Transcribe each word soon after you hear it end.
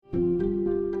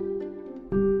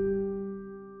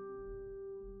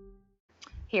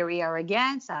Here we are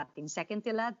again sa ating second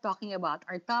tilad talking about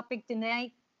our topic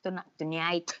tonight,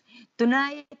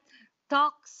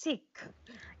 toxic.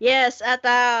 Yes, at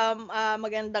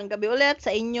magandang gabi ulit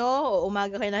sa inyo o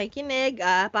umaga kayo nakikinig.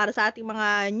 Para sa ating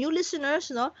mga new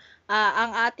listeners, no,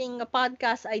 ang ating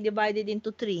podcast ay divided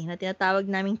into 3 na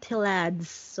tinatawag naming tilads.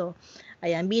 So,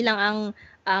 ayan, bilang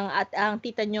ang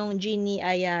tita nyong Jeannie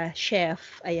ay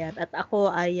chef, ayan, at ako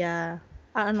ay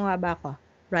ano nga ba ako?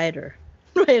 Writer.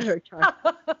 Char.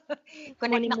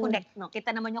 Connect na connect, no? Kita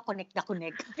naman yung connect na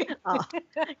connect.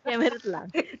 Yeah, meron lang.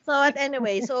 So,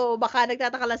 anyway, so baka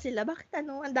nagtataka lang sila, bakit ang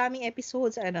daming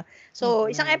episodes, So,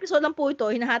 isang episode lang po ito,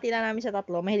 hinahati na namin sa 3,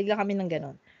 mahilig lang kami ng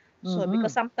ganun. So,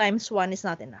 because sometimes one is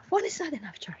not enough. One is not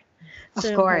enough, Char.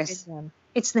 So, of course.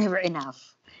 It's never enough.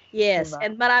 Yes, diba?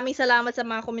 And maraming salamat sa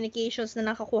mga communications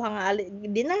na nakakuha nga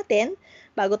din natin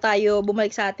bago tayo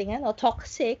bumalik sa ating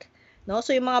toxic. No?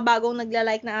 So, yung mga bagong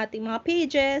nagla-like na ating mga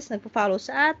pages, nagpo-follow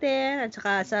sa atin, at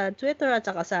saka sa Twitter, at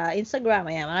saka sa Instagram.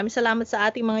 Ayan, maraming salamat sa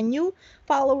ating mga new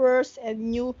followers and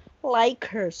new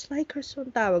likers. Likers yung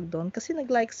tawag doon kasi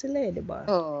nag-like sila di ba?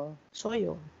 Oo. So,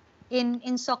 yun. In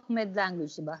SOCMED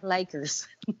language, di ba? Likers.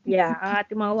 Yeah, ang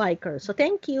ating mga likers. So,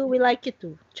 thank you. We like you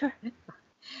too. Char.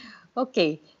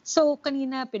 Okay. So,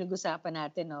 kanina pinag-usapan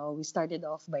natin, we started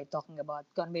off by talking about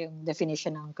yung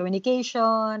definition ng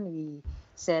communication. We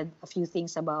said a few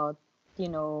things about,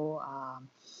 kung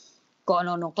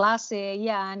ano-anong klase.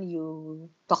 Yan, you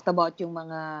talked about yung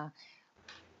mga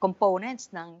components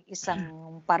ng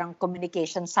isang parang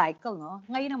communication cycle, no?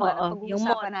 Ngayon naman,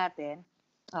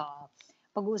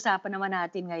 pag-uusapan naman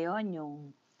natin ngayon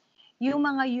yung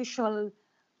mga usual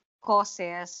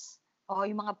causes o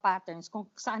yung mga patterns kung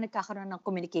saan nagkakaroon ng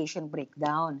communication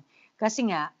breakdown. Kasi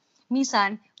nga,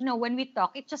 minsan, when we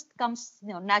talk, it just comes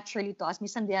naturally to us.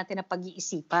 Minsan din natin na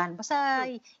pag-iisipan. Basta,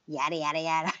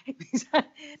 yara. Minsan,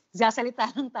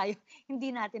 sasalita lang tayo,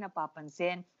 hindi natin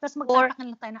napapansin. Tapos magtatakan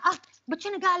lang tayo na, ba't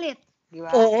siya nagalit?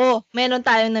 Diba? Oo, meron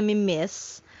tayong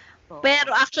nami-miss.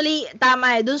 Pero actually,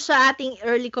 tama dun sa ating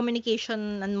early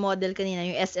communication model kanina,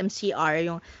 yung SMCR,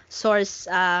 yung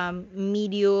source,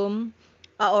 medium,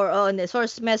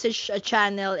 source message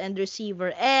channel and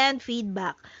receiver and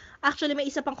feedback. Actually, may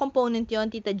isa pang component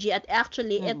yon Tita G, at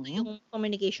actually, ito yung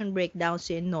communication breakdowns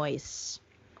yung noise.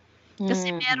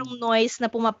 Kasi merong noise na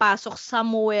pumapasok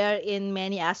somewhere in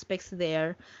many aspects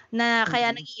there na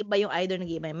kaya nag-iiba yung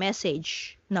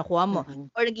message na kuha mo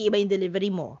or nag-iiba yung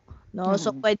delivery mo. No? So,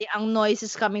 pwede ang noise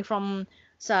is coming from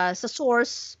sa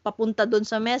source, papunta doon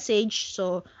sa message.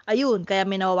 So, ayun, kaya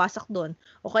may nawawasak doon.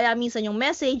 O kaya minsan yung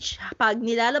message, pag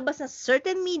nilalabas na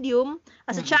certain medium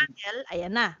as a channel,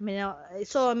 ayan na.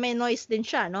 So, may noise din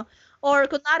siya, no? Or,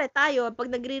 kunwari tayo,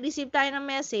 pag nagre-receive tayo ng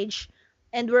message,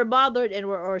 and we're bothered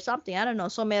or something, I don't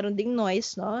know. So, meron ding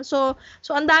noise, no? So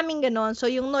ang daming ganon. So,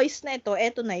 yung noise na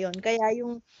eto na yon. Kaya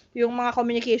yung mga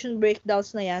communication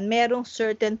breakdowns na yan, merong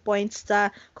certain points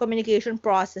sa communication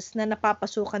process na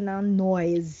napapasukan ng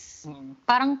noise.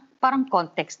 Parang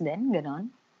context din, ganon?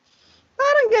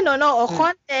 Parang ganon, no? O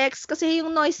context, kasi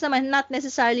yung noise naman, not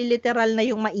necessarily literal na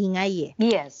yung maingay, eh.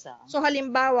 Yes. So,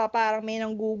 halimbawa, parang may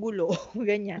nanggugulo,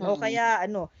 ganyan. O kaya,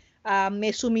 may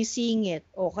sumisingit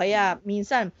o kaya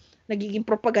minsan nagiging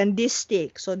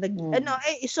propagandistic. So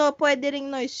so pwede ring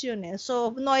noise yun eh.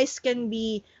 So noise can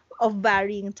be of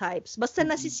varying types. Basta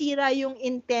nasisira yung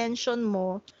intention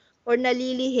mo or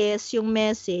nalilihis yung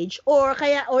message or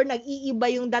nag-iiba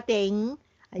yung dating.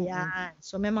 Ayan.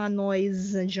 So may mga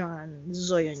noise dyan.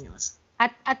 So yun.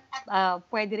 At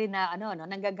pwede rin na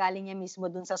nanggagaling niya mismo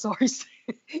dun sa source.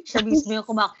 Siya mismo yung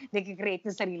nag-create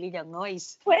ng sarili niyang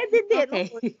noise. Pwede din.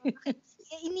 Okay.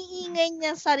 Iniingay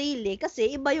niya sarili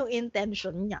kasi iba yung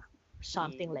intention niya.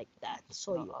 Something like that.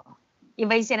 So yun.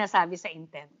 Iba yung sinasabi sa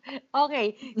intent.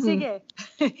 Okay, sige.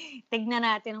 Tignan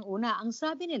natin ang una. Ang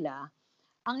sabi nila,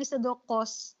 ang isa daw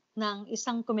cause ng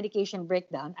isang communication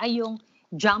breakdown ay yung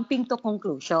jumping to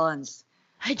conclusions.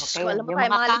 Ay, Diyos ko, alam mo tayo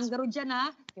mga kangaroo dyan,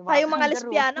 ha? Tayo mga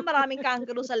lesbiana, maraming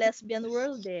kangaroo sa lesbian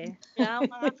world, eh. Kaya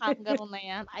mga kangaroo na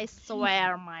yan, I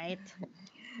swear, mate.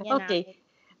 Okay.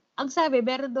 Ang sabi,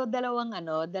 meron daw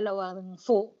dalawang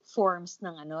forms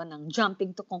ng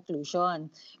jumping to conclusion.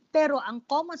 Pero ang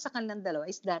common sa kanilang dalawa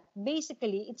is that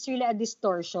basically, it's really a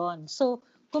distortion. So,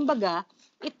 kumbaga,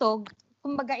 it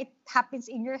happens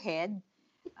in your head,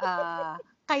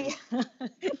 kaya,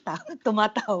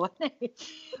 tumatawa na eh.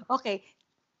 Okay.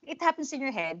 It happens in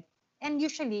your head and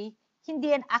usually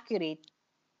hindi yan accurate.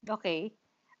 Okay?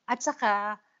 At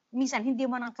saka minsan hindi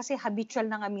mo na kasi habitual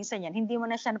na nga minsan yan. Hindi mo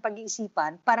na siya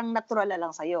napag-iisipan, parang natural na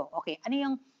lang sa'yo. Okay, ano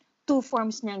yung 2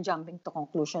 forms niyang jumping to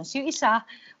conclusions? Yung isa,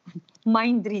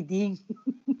 mind reading.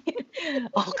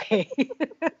 Okay.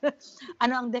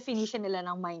 Ano ang definition nila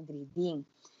ng mind reading?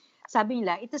 Sabi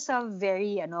nila, it is a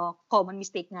very common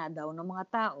mistake nga daw ng mga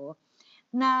tao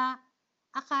na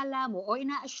akala mo o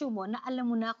ina-assume mo na alam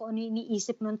mo na kung ano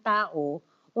iniisip ng tao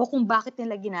o kung bakit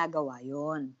nila ginagawa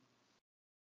yon.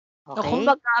 So, Okay?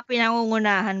 kumbaga,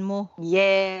 pinangungunahan mo.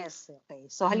 Yes. Okay.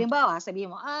 So, halimbawa,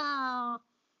 sabihin mo,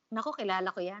 naku,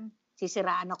 kilala ko yan.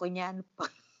 Sisiraan ako niyan.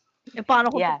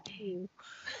 Paano ko Yeah.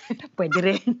 Pwede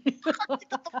rin.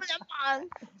 Totoo naman.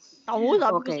 Sabi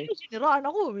ko Okay. sa'yo, siniraan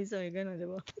ako. Minsan may ganun, di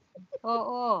ba?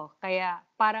 Oo. Kaya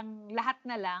parang lahat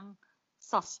na lang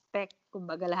suspect,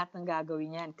 kumbaga lahat ng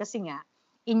gagawin yan. Kasi nga,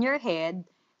 in your head,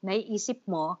 naiisip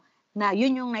mo na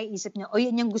yun yung naiisip niya o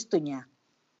yun yung gusto niya.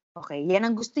 Okay, yan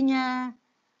ang gusto niya.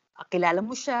 Kilala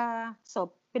mo siya.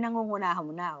 So, pinangungunahan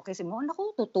mo na. Okay, sabi mo,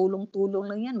 naku, tutulong-tulong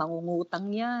lang yan.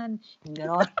 Mangungutang yan. Yung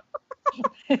gano'n.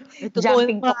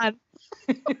 Jumping to.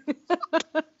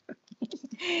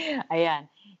 Ayan.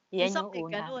 Yan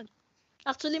yung una. Ganun.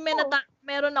 Actually,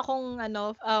 meron akong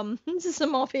sa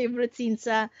mga favorite scenes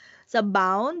sa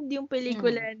Bound, yung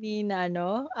pelikula ni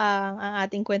ang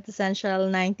ating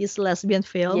quintessential 90s lesbian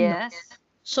film. Yes.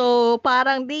 So,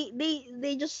 parang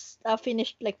they just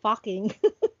finished like fucking.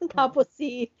 Tapos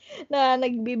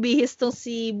nagbibihis tong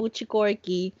si Butchie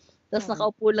Corky. Tapos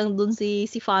nakaupo lang dun si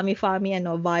Fami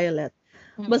Violet.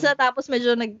 Basta tapos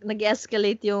medyo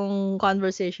nag-escalate yung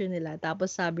conversation nila.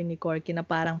 Tapos sabi ni Corky na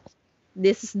parang,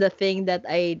 this is the thing that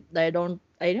I don't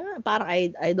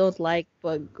like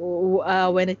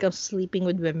when it comes to sleeping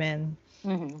with women.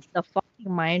 The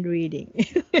fucking mind reading.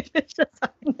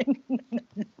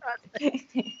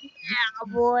 Yeah,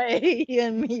 boy. You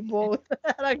and me both.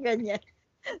 Parang ganyan.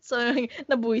 So,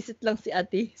 nabuisit lang si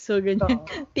ate. So, ganyan.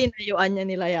 Tinayuan niya,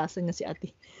 nilayasan niya si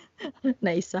ate.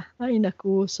 Na isa. Ay,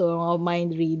 naku. So,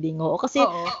 mind reading. Oo. Kasi,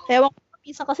 ewan ko,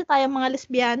 minsan kasi tayong mga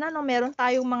lesbiana, meron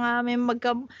tayong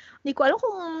hindi ko alam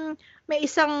kung may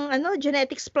isang,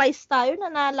 genetic splice tayo na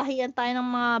nalahian tayo ng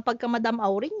mga pagka-Madam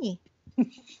Auring, eh.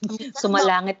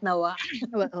 Sumalangit nawa.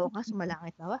 Oo nga,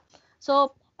 sumalangit nawa.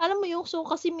 So, alam mo yung,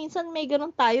 kasi minsan may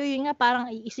ganun tayo, yun nga, parang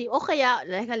iisip, o kaya,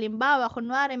 like, halimbawa,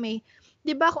 kunwari may,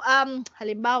 di ba,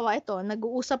 halimbawa, ito,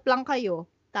 nag-uusap lang kayo,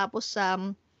 tapos,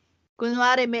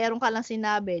 kunwari, mayroon ka lang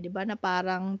sinabi, di ba, na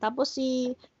parang, tapos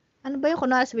ano ba yung,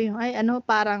 kunwari, sabihin, ay,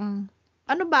 parang,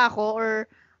 ano ba ako, or,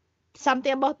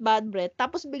 something about bad breath,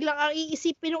 tapos biglang ang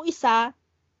iisipin ng isa,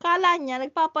 kala niya,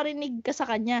 nagpaparinig ka sa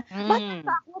kanya, bad breath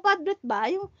ako, bad breath ba?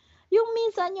 Yung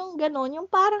minsan, yung gano'n, yung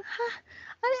parang,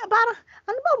 ano ba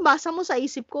ang basa mo sa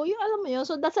isip ko? Yung alam mo yun.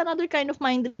 So, that's another kind of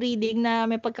mind reading na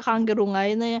may pagkakangaro nga.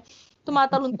 Yun na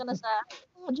tumatalon ka na sa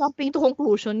jumping to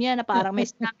conclusion yan na parang may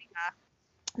sinabi ka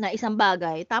na isang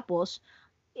bagay. Tapos,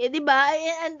 di ba?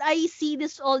 And I see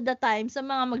this all the time sa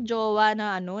mga magjowa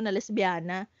na na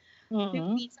lesbiana.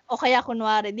 Minsan, o kaya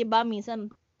kunwari, di ba? Minsan,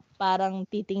 parang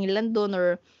titingin lang doon or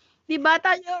di ba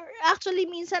actually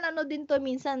minsan din to,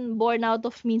 minsan born out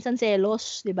of minsan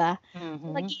selos, di ba?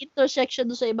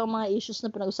 Nag-intersection do sa ibang mga issues na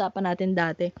pinag-usapan natin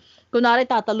dati. Kunwari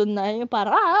tatalon na yung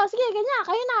parang sige ganyan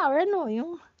kayo na or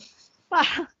yung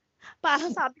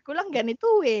parang sabi ko lang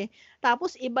ganito eh.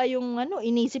 Tapos iba yung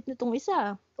inisip nitong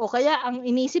isa. O kaya ang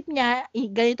inisip niya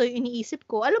ganito yung iniisip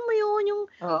ko. Alam mo yun yung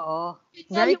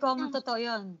very common, totoo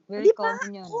yun. Very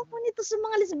common yun. Common ito sa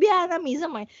mga lesbiana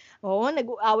minsan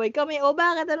nag-uaway kami.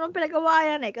 Bakit ano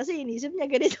pinag-awayan kasi inisip niya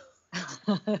ganito.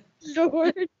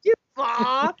 Lord,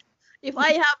 diba? If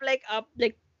I have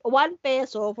like 1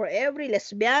 peso for every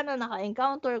lesbiana na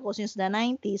naka-encounter ko since the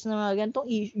 90s na mga ganitong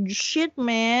shit,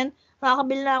 man.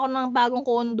 Nakakabili na ako ng bagong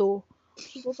kondo.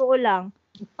 Totoo lang.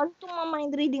 Ano itong mga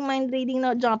mind reading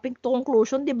na jumping to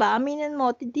conclusion, di ba? Aminin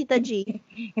mo, Tita G.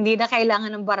 Hindi na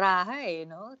kailangan ng baraha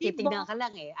no? Titignan ka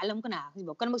lang Alam ko na.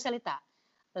 Huwag ka na magsalita.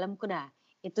 Alam ko na.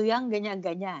 Ito yung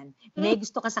ganyan-ganyan. May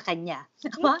gusto ka sa kanya.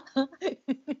 Tama?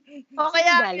 O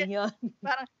kaya, galing yun.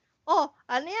 Parang,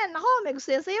 ano yan? Ako, may gusto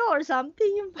yan sa'yo or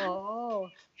something.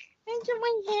 Medyo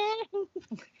manyan.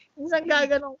 Isang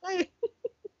gaganong kayo.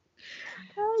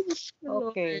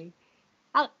 Okay.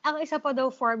 Ang isa pa daw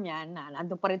form yan,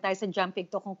 nandun pa rin tayo sa jumping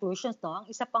to conclusions, no?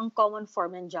 Ang isa pang common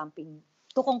form ng jumping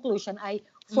to conclusion ay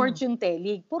fortune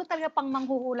telling. Puro talaga pang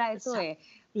manghuhula ito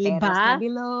Diba? Peras na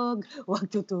bilog,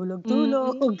 huwag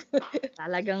tutulog-tulog.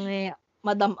 Talagang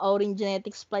Madam Auring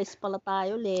genetic splice pala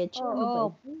tayo, Leche.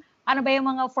 Ano ba yung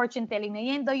mga fortune telling na?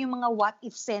 Yan daw yung mga what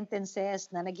if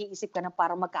sentences na nag-iisip ka na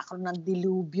parang magkakaroon ng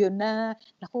dilubyo na.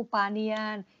 Naku, paano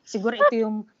yan? Siguro ito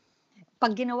yung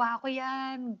pag ginawa ko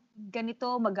yan,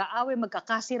 ganito, mag-aaway,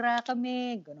 magkakasira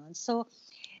kami, gano'n. So,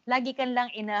 lagi ka lang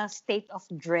in a state of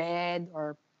dread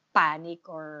or panic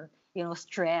or,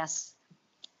 stress.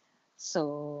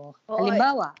 So, Oo,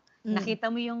 halimbawa, mm.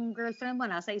 nakita mo yung girlfriend mo,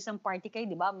 nasa isang party kayo,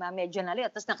 di ba? Medyo nalit.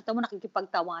 Tapos nakita mo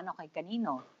nakikipagtawanan kay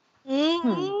kanino.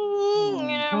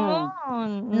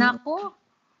 Ganon. Nako,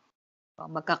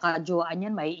 magkakajoaan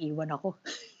yan, maiiwan ako.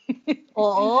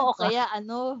 Oo, o kaya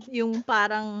yung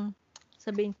parang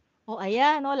sabihin,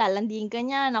 ayan, lalandiin ka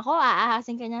niyan. Ako,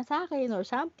 aahasin ka niya sa akin or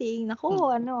something.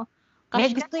 Nako,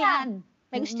 May crush ka gusto niya. yan.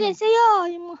 May gusto yan sa'yo.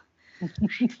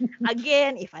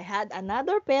 Again, if I had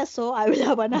another peso, I will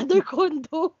have another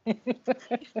condo.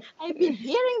 I've been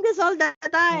hearing this all the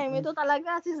time. Ito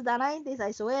talaga, since the 90s, I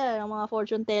swear, ang mga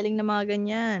fortune telling na mga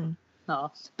ganyan.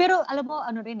 No. Pero alam mo,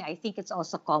 I think it's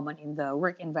also common in the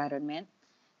work environment.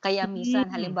 Kaya minsan,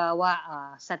 halimbawa,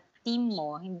 sa team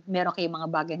mo, meron kayong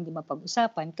mga bagay hindi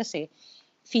mapag-usapan kasi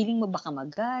feeling mo baka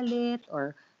magalit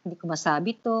or hindi ko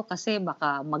masabi to kasi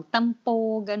baka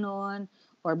magtampo, ganon.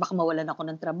 Or baka mawalan ako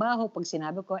ng trabaho pag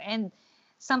sinabi ko. And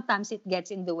sometimes it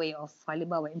gets in the way of,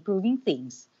 halimbawa, improving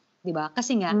things. Diba?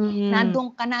 Kasi nga,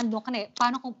 nandun ka na.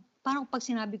 Paano pag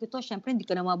sinabi ko to, syempre hindi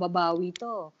ko na mababawi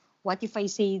to. What if I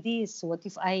say this? What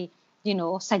if I,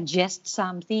 suggest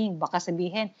something? Baka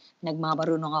sabihin,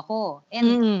 nagmamarunong ako.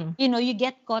 And, you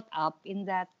get caught up in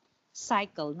that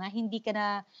cycle na hindi ka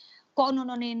na, kung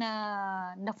ano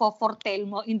na foretell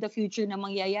mo in the future na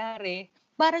mangyayari.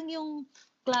 Parang yung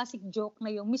classic joke na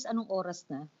yung, Miss, anong oras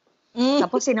na?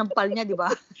 Tapos sinampal niya, di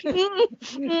ba?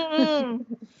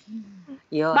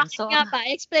 Yun. Bakit nga ba?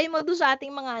 Explain mo doon sa ating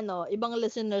mga ibang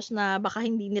listeners na baka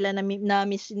hindi nila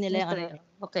na-miss nila yung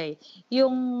Okay.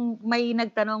 Yung may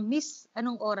nagtanong, Miss,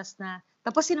 anong oras na?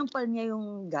 Tapos sinampal niya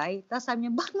yung guy. Tapos sabi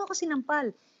niya, bakit mo ako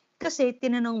sinampal? Kasi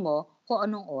tinanong mo kung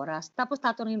anong oras. Tapos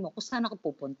tatanungin mo kung saan ako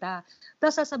pupunta.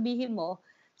 Tapos sasabihin mo,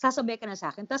 sasabihin ka na sa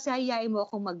akin. Tapos yayain mo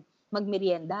ako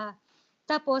magmerienda.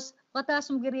 Tapos, pagkatapos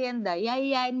ng merienda,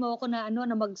 yayain mo ako na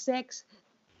mag-sex.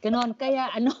 Ganon. Kaya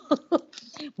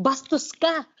bastos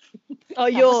ka.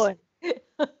 Yun.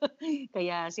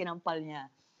 Kaya sinampal niya.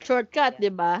 Shortcut,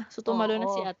 di ba? So, tumalo na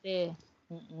si ate.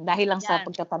 Dahil lang sa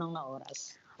pagtatanong na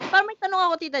oras. Parang may tanong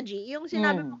ako, Tita G. Yung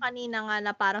sinabi mo kanina nga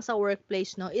na parang sa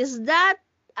workplace, is that,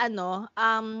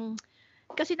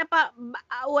 kasi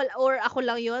or ako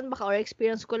lang yun, baka or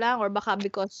experience ko lang, or baka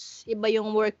because iba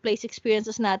yung workplace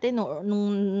experiences natin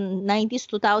nung 90s,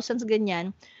 2000s,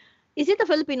 ganyan. Is it a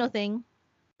Filipino thing?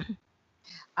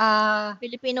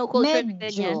 Filipino culture na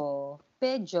ganyan?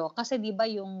 Medyo. Kasi di ba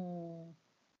yung,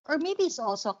 or maybe it's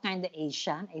also kind of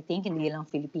Asian, I think, hindi lang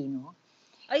Filipino.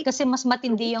 Kasi mas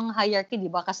matindi yung hierarchy, di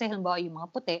ba? Kasi halimbawa yung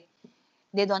mga puti,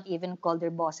 they don't even call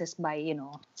their bosses by,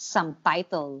 some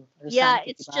title or something. Yeah,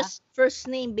 it's diba? just first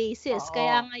name basis.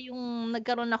 Kaya nga yung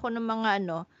nagkaroon ako ng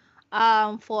mga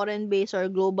foreign base or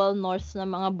global north na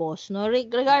mga boss,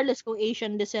 regardless kung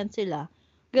Asian descent sila,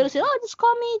 gano'n sila, just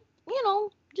call me,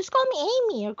 just call me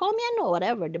Amy or call me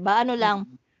whatever, diba? Lang,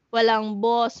 walang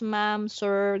boss, ma'am,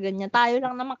 sir, ganyan. Tayo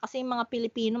lang naman kasi mga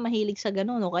Pilipino mahilig sa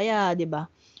gano'n, kaya,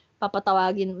 diba?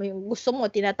 Papatawagin mo yung gusto mo,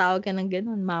 tinatawag ka ng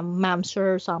ganun, ma'am,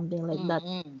 sir, something like that.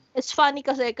 It's funny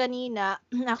kasi kanina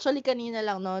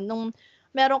lang, nung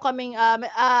meron kaming,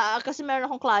 kasi meron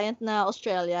akong client na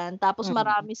Australian, tapos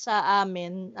marami sa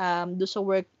amin, doon sa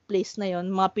workplace na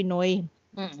yon mga Pinoy.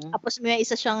 Tapos may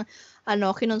isa siyang,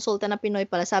 kinonsulta na Pinoy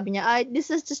pala, sabi niya, this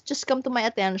is just come to my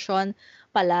attention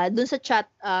pala, doon sa chat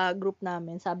group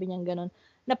namin, sabi niya ganun,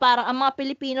 na parang ang mga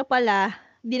Pilipino pala,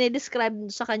 dinedescribe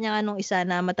sa kanya nga nung isa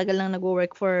na matagal lang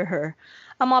nag-work for her.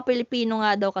 Ang mga Pilipino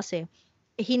nga daw kasi,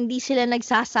 hindi sila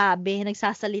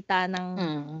nagsasalita ng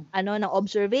ng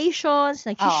observations,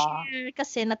 nag-share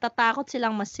kasi natatakot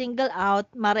silang ma-single out,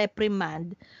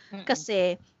 ma-reprimand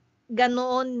kasi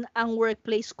ganoon ang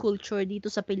workplace culture dito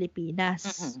sa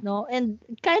Pilipinas, no? And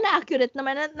kind of accurate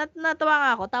naman, natawa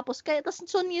nga ako. Tapos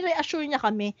so ni-reassure niya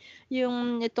kami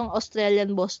yung itong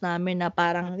Australian boss namin na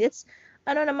parang it's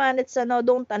don't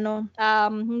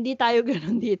hindi tayo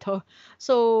ganun dito.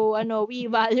 So, we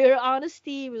value your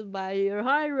honesty, we value your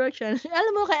hard work.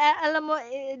 Alam mo,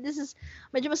 this is,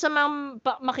 medyo masamang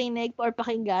makinig or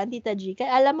pakinggan, Tita G.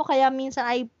 Kaya minsan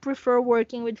I prefer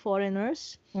working with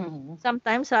foreigners.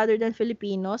 Sometimes rather than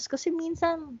Filipinos. Kasi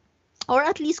minsan, or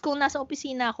at least kung nasa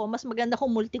opisina ako, mas maganda kung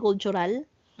multicultural.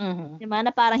 Diba? Na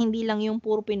parang hindi lang yung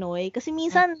puro Pinoy. Kasi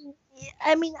minsan,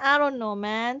 I don't know,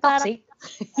 man. Toxic.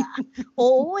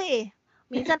 Oo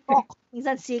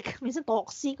minsan sick, minsan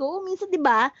toxic. Oo, minsan, di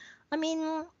ba?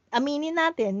 Aminin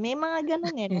natin, may mga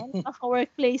ganun no?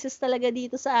 Workplaces talaga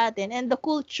dito sa atin. And the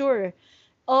culture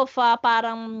of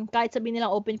parang kahit sabihin nilang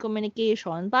open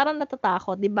communication, parang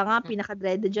natatakot. Di ba nga,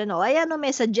 pinaka-dreaded dyan, may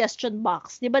suggestion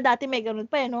box. Di ba dati may ganun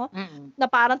pa, no? Na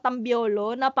parang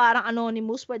tambiolo, na parang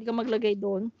anonymous, pwede ka maglagay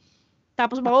doon.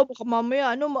 Tapos baka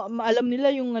mamaya alam nila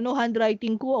yung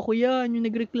handwriting ko, ako yan, yung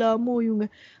nagreklamo, yung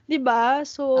 'di ba?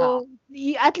 So,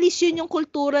 Ah, at least yun yung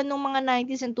kultura ng mga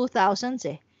 90s and 2000s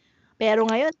eh. Pero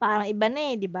ngayon parang iba na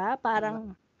eh, 'di ba? diba?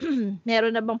 Parang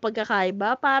meron na bang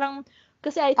pagkakaiba? Parang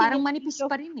kasi I think Parang in manipis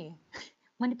pa rin eh.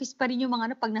 Manipis pa rin yung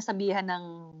mga pag nasabihan ng,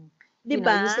 'di you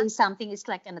ba? say something, it's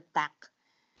like an attack.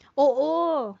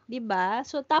 Oo, 'di ba?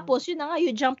 So Mm. tapos yun na nga,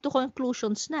 you jump to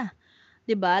conclusions na.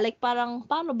 'Di ba? Like parang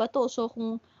paano ba 'to? So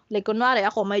kung like kunwari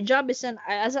ako, my job is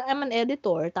I'm an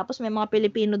editor, tapos may mga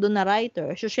Pilipino doon na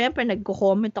writer. So syempre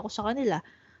nagko-comment ako sa kanila.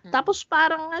 Mm. Tapos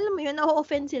parang alam mo yun,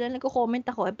 na-o-offend sila, nagko-comment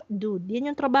ako. Dude, yan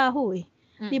yung trabaho eh.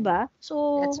 'Di Mm. ba?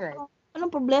 So That's right.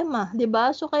 anong problema, 'di ba?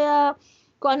 So kaya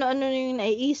kung ano-ano yung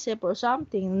naiisip or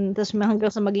something, tapos hanggang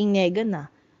sa maging nega na.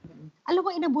 Alam mo,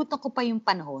 inabutan ko pa yung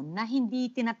panahon na hindi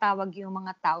tinatawag yung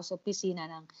mga tao sa opisina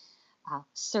ng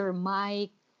Sir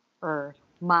Mike or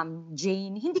Ma'am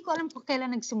Jane. Hindi ko alam kung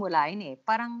kailan nagsimula yun eh.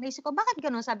 Parang naisip ko, bakit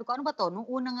ganun? Sabi ko, ano ba to? Nung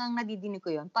unang nga nadidinig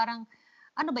ko yun, parang,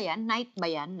 ano ba yan? Knight ba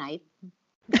yan? Knight?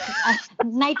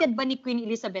 Knighted ba ni Queen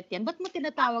Elizabeth yan? Ba't mo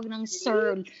tinatawag ng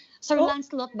Sir? Sir Oh,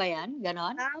 Lancelot ba yan?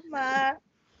 Ganon? tama.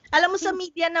 Alam mo sa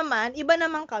media naman, iba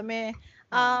naman kami.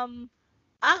 Oh.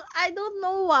 I don't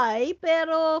know why,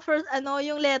 pero first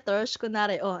yung letters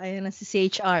kunwari, ayan na si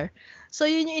CHR. So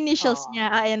yun yung initials Oh. niya,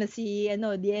 ayan na si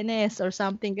DNS or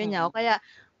something ganyan. Mm. O kaya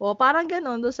parang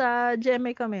gano'n do sa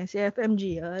GMA kami, si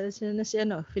FMG, si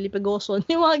Felipe Gozon,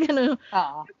 yung mga gano'n.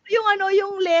 Oo.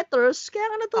 Yung letters, kaya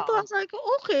nga natutuwa Oo. sabi ko,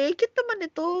 okay, cute naman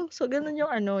ito. So gano'n yung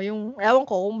yung ewan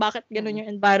ko kung bakit gano'n Mm.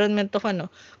 yung environment of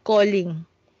calling.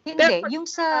 Pero Hindi, yung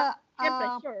ah, sa syempre,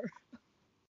 sure.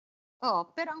 oo,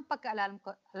 pero ang pagkaalam ko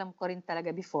alam ko rin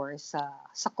talaga before sa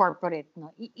corporate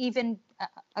 'no, even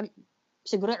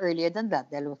siguro earlier than that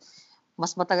dahil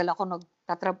mas matagal ako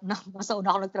mas nauna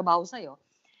ako nagtrabaho sa'yo.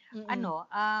 Mm. Ano,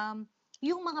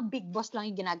 yung mga big boss lang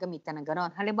yung ginagamitan ng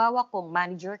gano'n. Halimbawa kung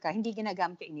manager ka, hindi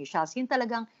ginagamit yung initials, yun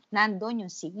talagang nando'n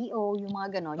yung CEO, yung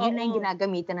mga gano'n, yun lang yung Oo,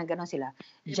 ginagamitan ng gano'n sila.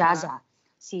 'di ba? Jaza,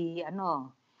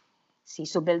 si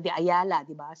Sobel de Ayala,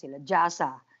 'di ba? Sila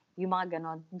Jaza, yung mga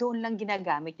gano'n, doon lang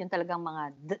ginagamit yung talagang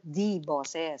mga D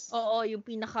bosses. Oo, yung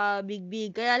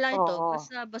pinaka-big-big. Kaya lang ito, Oo.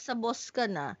 basta boss ka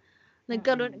na,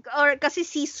 nagkaroon Mm. or kasi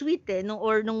C-suite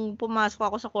nung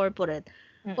pumasok ako sa corporate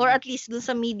or Mm. at least dun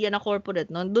sa media na corporate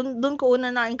no, dun ko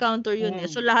una na-encounter yun eh.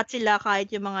 So Mm. lahat sila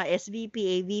kahit yung mga SVP,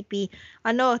 AVP,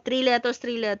 three letters,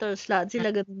 lahat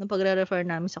sila ganun ang pagre-refer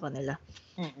namin sa kanila.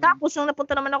 Mm. Tapos nung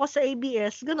napunta naman ako sa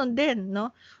ABS, ganun din,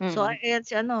 no? So Mm. ayan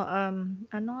si ano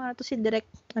nga to si Direk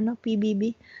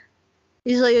PBB.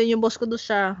 Isa yun yung boss ko doon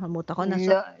sa kalimutan ko na.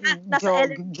 So, nasa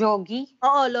Jogi?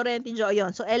 oo, Laurenti Jo,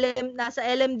 yun. So, nasa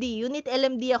LMD, unit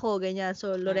LMD ako, ganyan.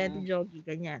 So, Laurenti Mm. Jogi,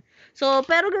 ganyan. So,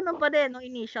 pero ganun pa din, no,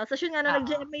 initial. So, yun nga, nung Oo.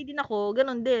 nag-GMA din ako,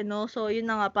 ganun din, no. So, yun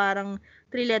na nga, parang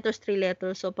 3 letters.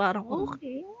 So, parang, Mm.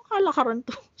 okay, kalakaran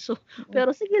to. So, Mm.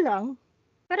 pero sige lang.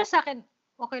 Pero sa'kin,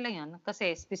 okey lang 'yun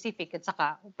kasi specific at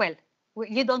saka well,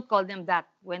 you don't call them that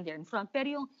when they're in front. Pero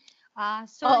yung,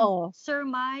 Oo. Sir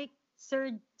Mike,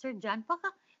 Sir John,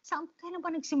 kailan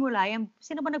ba nagsimula 'yan?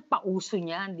 Sino ba nagpauso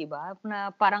niyan, 'di ba? Na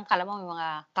parang akala mo may mga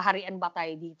kaharian ba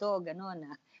tayo dito, gano'n,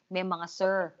 na may mga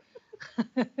sir.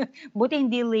 Buti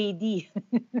hindi lady.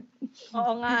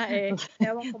 Oo nga eh.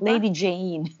 Ewan ko ba? Lady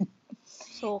Jane.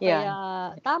 So, kaya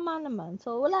 'Yan. tama naman.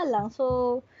 So, wala lang.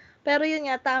 So, pero yun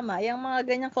nga, tama. Yung mga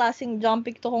ganyang klaseng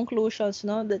jumping to conclusions,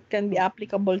 no, that can be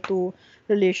applicable to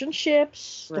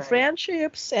relationships, to Right.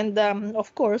 friendships, and of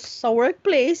course, sa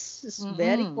workplace, is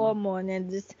very Mm. common.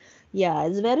 And it's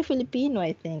very Filipino,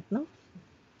 I think, no?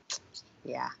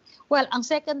 Yeah. Well, ang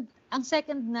second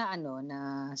na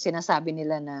sinasabi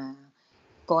nila na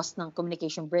cause ng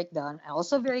communication breakdown,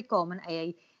 also very common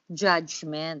ay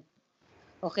judgment.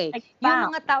 Okay, Like, yung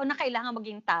mga tao na kailangan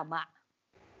maging tama.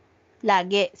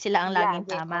 lagi. Sila ang laging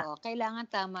Lagi, tama. oo, kailangan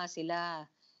tama sila.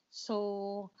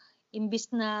 So, imbis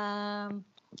na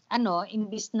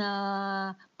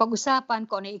pag-usapan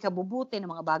kung ano yung ikabubuti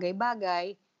ng mga bagay-bagay,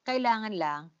 kailangan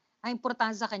lang, ang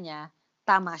importante sa kanya,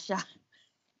 tama siya.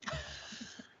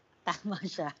 Tama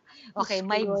siya. Okay,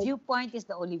 my Good. viewpoint is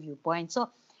the only viewpoint.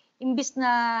 So, imbis na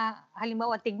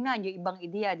halimbawa tignan yung ibang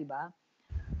ideya, di ba?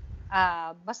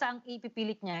 Basta ang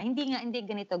ipipilit niya, hindi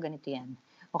ganito 'yan.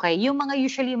 Okay, yung mga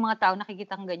tao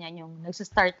nakikita kong ganyan, yung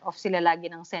nagsa-start off sila lagi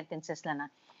ng sentences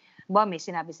na may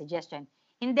sinabi suggestion,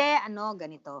 hindi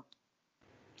ganito.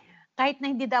 Kahit na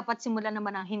hindi dapat simulan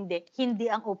naman ng hindi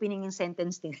ang opening ng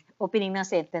sentence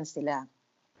nila.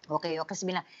 Okay, o kasi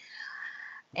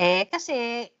kasi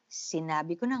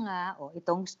sinabi ko na nga,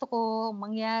 itong gusto ko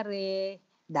mangyari,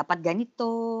 dapat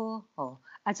ganito,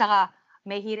 at saka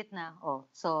may hirit na,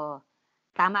 so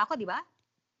Tama ako, di ba?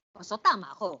 So,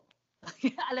 tama ako.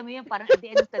 Alam mo yun, parang at the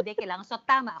end of the day, kailangan, so,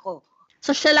 tama ako.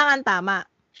 So, siya lang ang tama.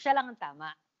 Siya lang ang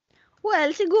tama.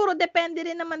 Well, siguro depende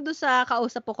rin naman doon sa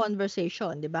kausap o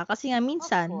conversation, 'di ba? Kasi nga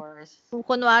minsan, Of course. kung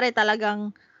kunwari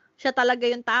talagang siya talaga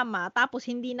yung tama, tapos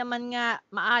hindi naman nga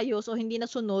maayos o hindi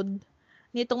nasunod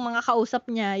nitong mga kausap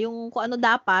niya yung kung ano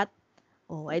dapat,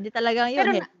 edi talagang yun,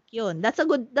 Pero yun. That's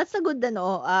a good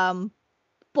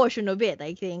portion of it,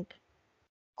 I think.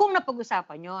 kung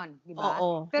napag-usapan yon, di ba?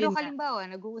 Oo, Pero yun nga. halimbawa,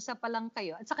 nag-uusap pa lang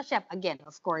kayo. At saka siya, again,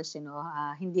 of course,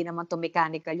 hindi naman to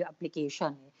mechanical yung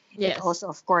application. It Yes. also,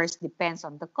 of course, depends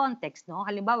on the context, no?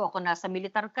 Halimbawa, kung nasa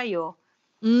militar kayo,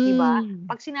 di ba?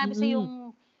 Pag sinabi sa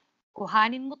yung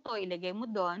kuhanin mo to, ilagay mo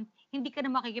doon, hindi ka na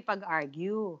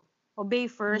makikipag-argue. Obey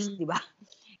first, di ba?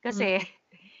 Kasi,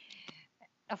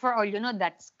 for all you know,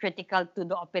 that's critical to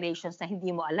the operations na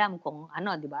hindi mo alam kung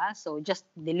ano, di ba? So, just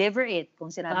deliver it. Kung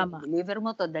sinabi mo, deliver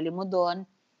mo to, dali mo doon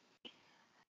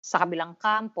sa kabilang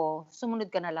kampo,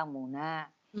 sumunod ka na lang muna.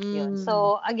 Yun.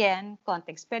 So, again,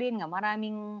 context. Pero yun nga,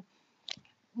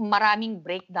 maraming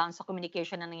breakdown sa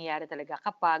communication na nangyayari talaga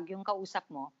kapag yung kausap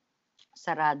mo,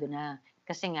 sarado na.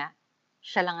 Kasi nga,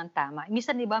 siya lang ang tama.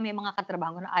 Minsan, di ba, may mga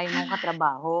katrabaho na ayaw mong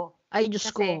katrabaho. Ay,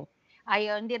 Diyos ko.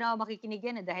 Ayaw, hindi na ako makikinig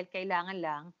yan dahil kailangan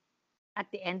lang at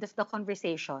the end of the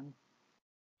conversation,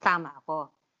 tama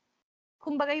ako.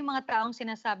 Kumbaga yung mga taong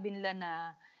sinasabi nila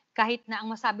na kahit na ang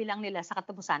masabi lang nila sa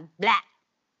katapusan, blah!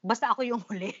 Basta ako yung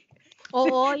huli.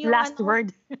 Oo, yung last word.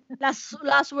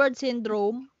 last word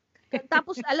syndrome.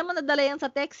 Tapos, alam mo, nadala yan sa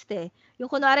text eh.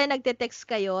 Yung kunwari, nagte-text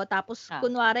kayo, tapos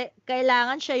kunwari,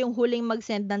 kailangan siya yung huling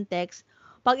mag-send ng text.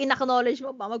 Pag in-acknowledge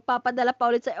mo pa, magpapadala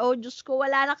pa ulit sa, oh, Diyos ko,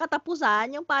 wala nang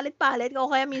katapusan, yung palit-palit. O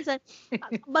kaya minsan,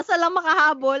 basta lang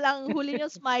makahabol ang huli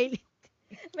yung smiley.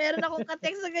 Meron akong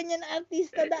ka-text sa ganyan na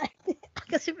artista dati.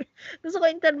 Kasi gusto ko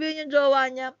interview yung jowa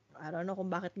niya. I don't know kung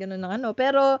bakit ganun ng ano.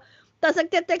 Pero, tapos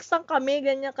nagte-textan kami,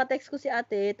 ganyan, ka-text ko si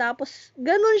ate. Tapos,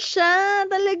 ganun siya.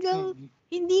 Talagang,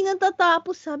 hindi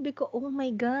natatapos. Sabi ko, oh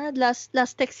my God, last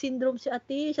text syndrome si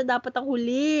ate. Siya dapat ang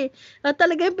huli. At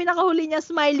talaga yung pinakahuli niya,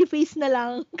 smiley face na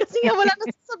lang. Kasi nga wala na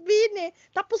sasabihin eh.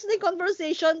 Tapos na yung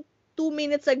conversation 2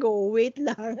 minutes ago. Wait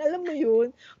lang. Alam mo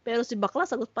yun. Pero si bakla,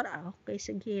 sagot para, okay,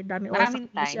 sige. Maraming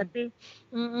time. Si ate.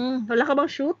 Wala ka bang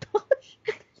shoot?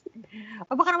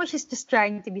 O baka naman she's just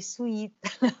trying to be sweet.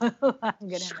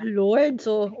 Lord.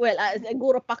 So, well,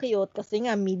 siguro pa cute kasi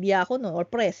nga media ako no or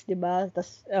press, 'di ba?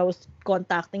 Tapos I was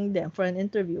contacting them for an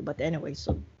interview. But anyway,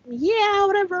 so yeah,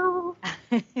 whatever.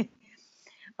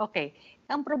 Okay.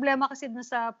 Ang problema kasi dun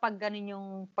sa pag ganun yung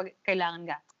kailangan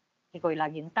nga ikaw yung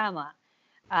laging tama.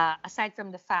 Aside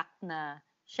from the fact na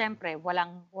syempre wala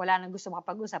nang gusto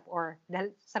makapag-usap or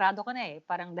dahil sarado ka na eh,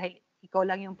 parang dahil ikaw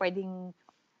lang yung pwedeng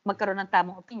magkaroon ng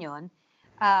tamang opinion,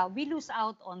 we lose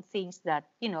out on things that,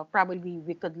 probably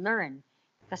we could learn.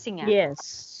 Kasi nga,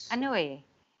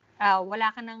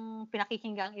 wala ka nang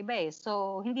pinakikinggang iba eh.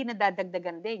 So, hindi na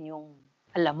dadagdagan din yung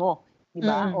alam mo, di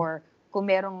ba? Or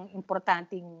kung merong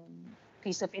importanteng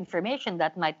piece of information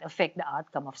that might affect the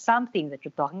outcome of something that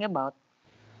you're talking about,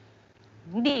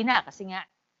 hindi na. Kasi nga,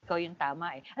 ikaw yung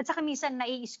tama eh. At saka minsan,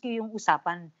 nai-skew yung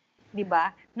usapan, di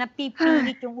ba?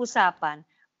 Napipilit yung usapan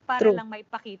para lang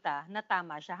maipakita na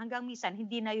tama siya. Hanggang minsan,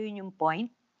 hindi na yun yung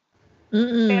point.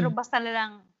 Pero basta na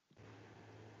lang,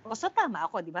 so tama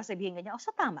ako, di ba? Sabihin ganyan,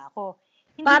 so tama ako.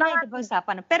 Hindi parang na ito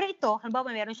usapan. Pero ito,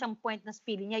 halimbawa, meron siyang point na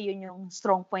feeling niya, yun yung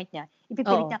strong point niya.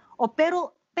 Ipipilit niya,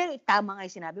 pero tama nga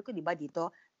yung sinabi ko, di ba,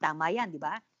 dito? Tama yan, di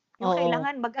ba? Yung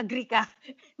kailangan mag-agree ka.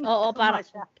 Oo, parang,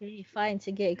 okay, fine,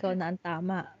 sige, ikaw na ang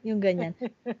tama. Yung ganyan.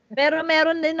 Pero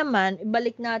meron din naman,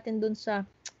 ibalik natin dun sa,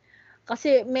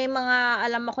 kasi may mga,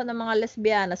 alam ako ng mga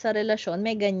lesbiana sa relasyon,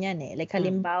 may ganyan eh. Like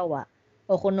halimbawa,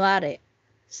 o kunwari,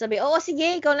 sabi,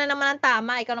 sige, ikaw na naman ang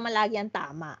tama, ikaw naman lagi ang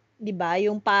tama. 'Di ba?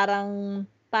 Yung parang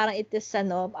it is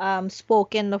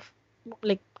spoken of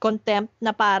like contempt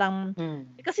na parang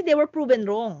kasi they were proven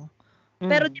wrong.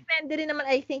 Pero depende rin naman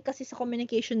I think kasi sa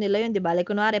communication nila yun, 'di ba? Like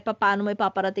kunwari, paano mo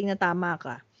ipaparating na tama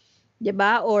ka? 'Di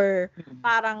ba? Or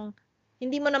parang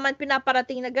hindi mo naman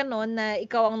pinaparating na gano'n na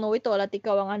ikaw ang know-it-all at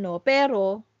ikaw ang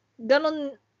pero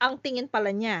gano'n ang tingin pala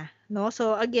niya, no?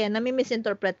 So again,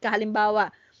 nami-misinterpret ka.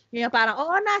 Halimbawa, yung parang,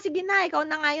 sige na, ikaw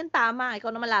na nga yung tama, ikaw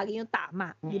naman lagi yung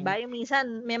tama. Di ba? Yung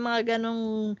minsan, may mga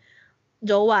ganong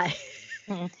jowa eh.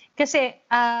 Kasi,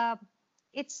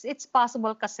 it's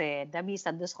possible kasi, na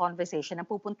minsan, this conversation, na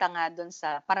pupunta nga dun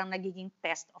sa parang nagiging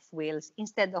test of wills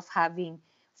instead of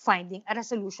finding a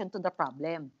resolution to the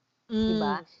problem. Di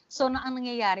ba? So, ang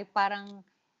nangyayari, parang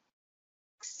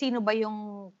sino ba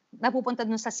yung napupunta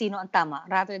dun sa sino ang tama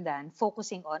rather than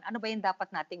focusing on ano ba yung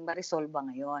dapat nating ma-resolve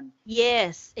ngayon.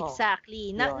 Yes, Oh,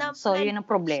 exactly. yun. So, yun ang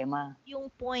problema. Yung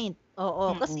point.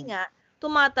 Oo, kasi nga,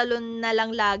 tumatalon na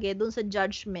lang lagi doon sa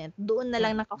judgment, doon na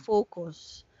lang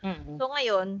nakafocus. So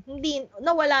ngayon, hindi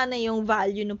nawala na yung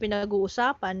value ng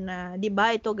pinag-uusapan na 'di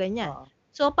ba ito ganyan.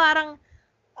 So parang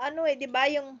ano 'di ba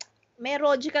yung may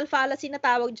logical fallacy na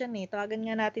tawag diyan Tawagan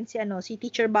nga natin si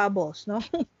Teacher Bubbles, no?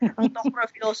 Ang Doctor of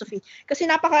Philosophy. Kasi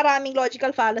napakaraming logical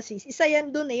fallacies. Isa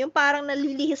yan doon yung parang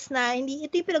nalilihis na hindi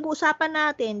ito yung pinag-uusapan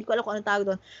natin. Hindi ko alam kung anong tawag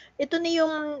doon. Ito na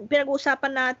yung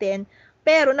pinag-uusapan natin,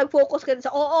 pero nag-focus ka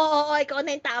sa oo, ikaw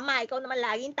na yung tama, ikaw naman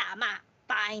laging tama.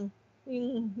 Fine.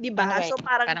 'Di ba? So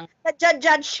parang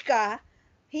na-judge ka,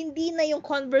 hindi na yung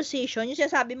conversation, yung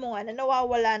sinasabi mo nga na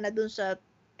nawawala na dun sa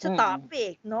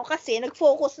topic, no? Kasi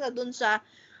nag-focus na dun sa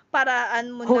paraan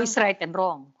mo who is right and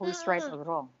wrong. Who is right or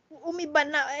wrong. Umiba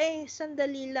na,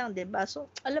 sandali lang, 'di ba?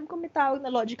 So, alam ko may tawag na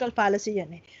logical fallacy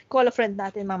yan Call a friend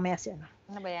natin mamaya siya.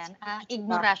 Ano ba yan?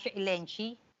 Ignoratio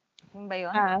elenchi? Ano ba yun?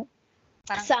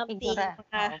 Parang something,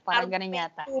 parang ganun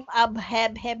yata.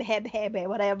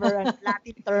 Whatever ang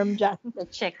Latin term dyan.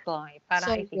 Check ko. Parang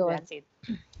I think that's it.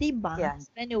 Diba? Yeah.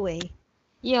 Anyway.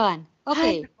 Yun.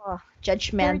 Okay.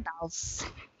 Judgmentals.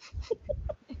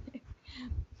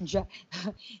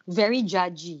 Very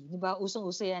judgy. Diba?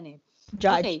 Usong-uso yan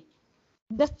Judge. Okay.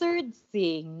 The third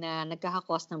thing na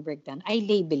nagkaka-cause ng breakdown ay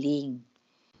labeling.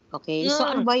 Okay? So,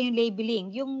 ano ba yung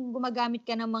labeling? Yung gumagamit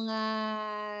ka ng mga,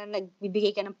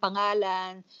 nagbibigay ka ng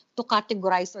pangalan to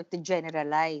categorize or to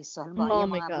generalize. So, halimbawa,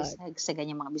 yung mga, sa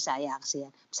ganyan mga Bisaya kasi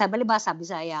yan. Sa balibasa,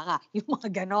 Bisaya ka. Yung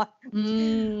mga ganon.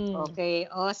 Okay.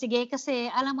 O, sige,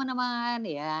 kasi alam mo naman,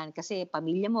 yan. Kasi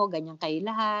pamilya mo, ganyan kayo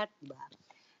lahat. Diba?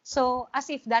 So, as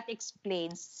if that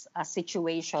explains a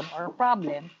situation or a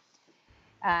problem,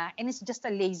 and it's just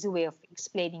a lazy way of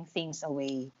explaining things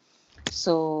away.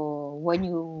 So, when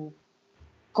you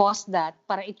cause that,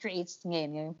 para it creates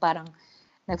ngayon, yung parang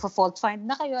nagfa-fault find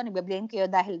na kayo, nagbe-blame kayo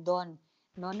dahil doon,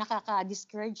 no,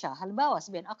 nakaka-discourage siya. Halimbawa,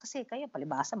 sabihin, kasi kayo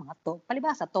palibasa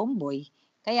tomboy,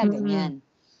 kaya ganyan.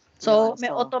 So, may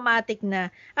automatic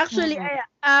na. Actually,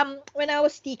 when I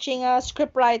was teaching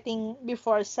script writing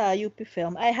before sa UP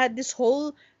Film, I had this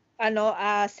whole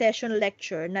session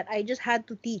lecture that I just had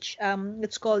to teach.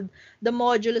 It's called, the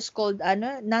module is called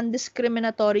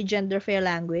non-discriminatory gender fair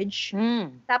language.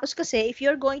 Tapos kasi, if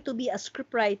you're going to be a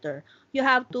scriptwriter, you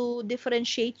have to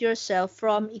differentiate yourself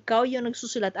from ikaw yung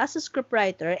nagsusulat as a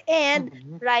scriptwriter and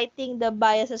writing the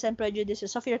biases and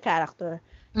prejudices of your character.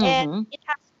 And it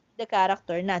has to be the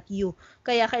character, not you.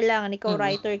 Kaya kailangan ikaw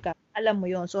writer ka, alam mo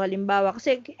yun. So halimbawa,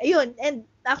 kasi yun, and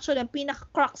actually, ang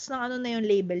pinaka-crux ng na yung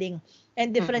labeling.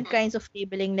 And different kinds of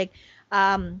labeling, like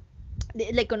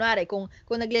kunwari kung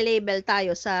nagle-label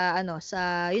tayo sa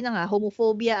yun na nga,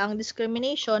 homophobia ang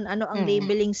discrimination, ang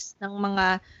labelings ng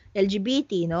mga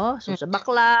LGBT, no? So sa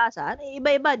bakla, sa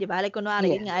iba-iba, di ba? Like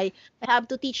kunwari, yun nga, I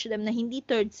have to teach them na hindi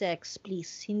third sex,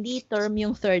 please. Hindi term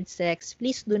yung third sex.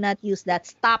 Please do not use that.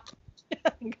 Stop.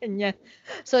 Ganyan.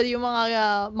 So yung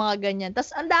mga ganyan.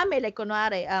 Tas ang dami, like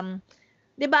kunwari,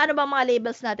 'di ba ano ba mga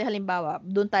labels natin, halimbawa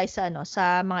doon tayo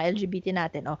sa mga LGBT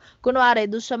natin kunwari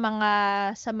doon sa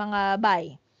mga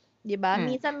bi, 'di ba?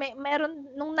 Minsan meron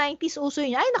nung 90s uso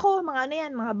yun, ay nako, mga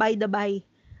yan, mga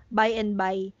bi and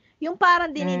bi, yung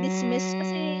parang dinidismiss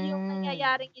kasi yung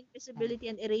nangyayaring invisibility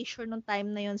and erasure nung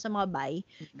time na yon sa mga bi,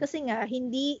 kasi nga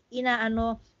hindi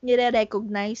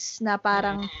nire-recognize na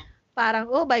parang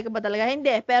bi ka ba talaga? Hindi.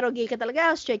 Pero gay ka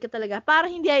talaga, straight ka talaga. Parang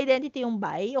hindi identity yung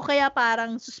bi, o kaya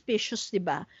parang suspicious, di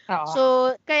ba?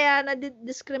 So, kaya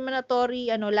discriminatory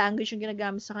language yung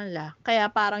ginagamit sa kanila. Kaya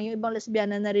parang yung ibang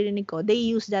lesbian na naririnig ko, they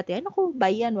use that. Naku,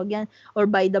 bi yan, wag yan. Or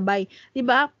bi the bi. Di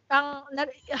ba? Ang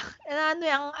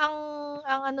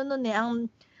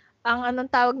anong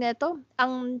tawag nito?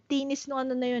 Ang tinis nung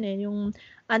na yun yung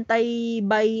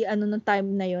anti-bi nung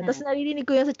time na yun. Tapos naririnig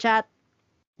ko yun sa chat.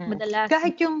 Madalas.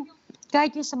 Kahit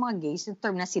yung sa mga gays, yung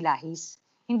term na silahis,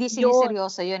 hindi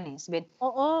siniseryoso yun Sabihin,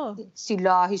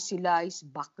 silahis,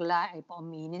 bakla, ay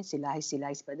pauminin, silahis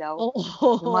pa daw.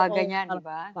 Yung mga ganyan, di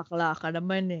ba? Bakla ka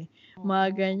naman Mga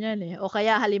ganyan O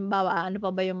kaya halimbawa, ano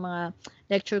pa ba yung mga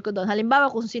lecture ko doon? Halimbawa,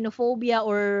 kung xenophobia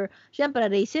or, syempre,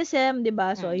 racism, di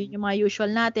ba? So, yun yung mga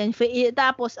usual natin.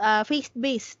 Tapos,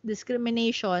 faith-based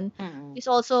discrimination is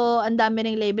also, ang dami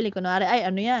ring labeling. Kunwari, ay,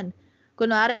 ano yan?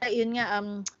 Kunwari, yun nga,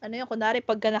 kunwari,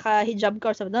 pagka naka-hijab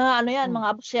ka, sabi, yan, mga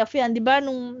Abu Sayyaf yan, di ba?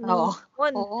 Ganun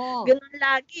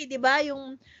lagi, di ba?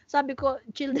 Yung, sabi ko,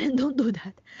 children, don't do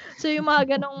that. So, yung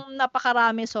mga ganong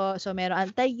napakarami, so meron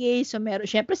anti-gay, so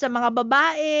syempre sa mga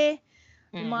babae,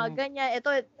 yung mga ganyan,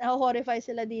 ito, horrify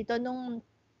sila dito, nung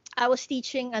I was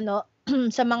teaching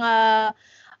sa mga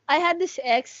I had this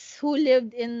ex who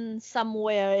lived in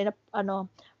somewhere in a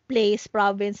place,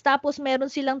 province. Tapos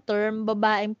meron silang term,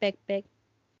 babaeng pekpek.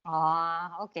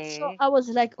 So Okay. I was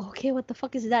like, okay, what the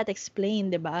fuck is that? Explain,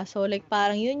 'di ba? So like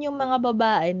parang yun yung mga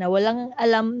babae na walang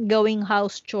alam gawing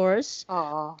house chores,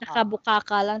 Oo.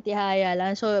 nakabukaka lang, tihaya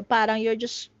lang. So parang you're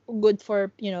just good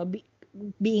for,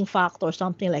 being fact or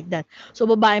something like that. So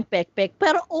babaeng pekpek.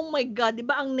 Pero oh my God, 'di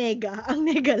ba ang nega? Ang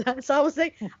nega lang. So I was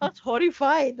like, I was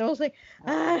horrified. I was like,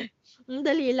 ah, ang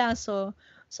dali lang. So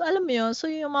alam mo yun, so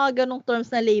yung mga ganong terms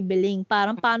na labeling,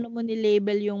 parang paano mo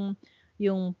ni-label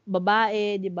yung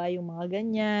babae, 'di ba, yung mga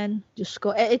ganyan. Diyos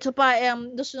ko. Ito pa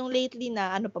just yung lately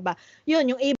na ano pa ba?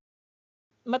 Yun, yung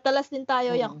matalas din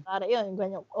tayo yan. Kunwari yun, yung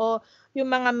ganyan. O yung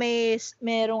mga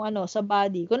merong sa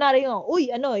body. Kunwari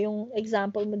uy, yung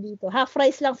example mo dito, half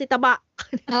rice lang si taba.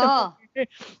 Oo.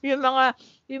 yung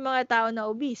mga tao na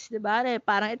obese, 'di ba?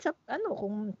 Parang it's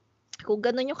kung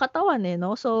ganun yung katawan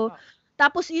no. So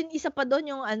tapos yun isa pa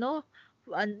doon yung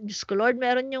Diyos ko Lord,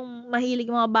 meron yung mahilig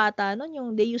mga bata nun,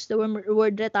 yung they use the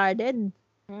word retarded.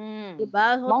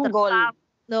 Diba? So, Mongol.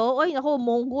 No, ay nako,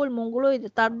 Mongoloid,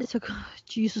 retarded sa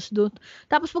Jesus doon.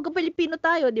 Tapos pagka Pilipino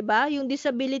tayo, 'di ba? Yung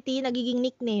disability nagiging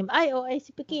nickname. Ay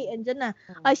si Piki, andyan na.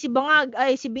 Ay si Bangag,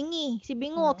 ay si Bingi, si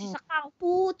Bingot, si Sakang.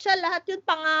 Putya, lahat 'yun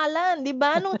pangalan, 'di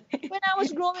ba? When I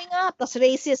was growing up, tas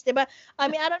racist, 'di ba?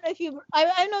 I mean, I don't know if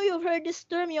I know you've heard this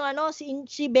term, yung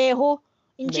si Beho.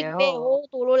 Inchik Beho,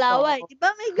 tulo laway. Di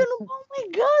ba? May ganun pa. Oh my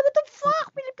God, what the fuck,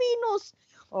 Filipinos?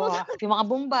 Yung mga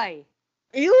Bombay.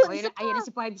 Ayun, Ayan na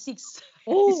si 5'6".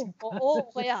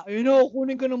 Oo, kaya,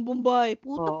 kunin ka ng Bombay.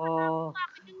 Puta pa na ako sa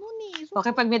akin yun nun eh. So,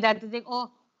 Okay, pag may dadating,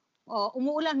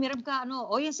 umuulan, meron ka,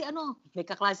 yan si may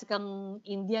kaklase kang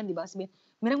Indian, di ba? Sabihin,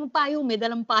 meron mong payong, may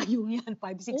dalang payong yan,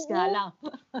 5'6" nga lang.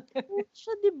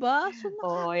 Siya, di ba?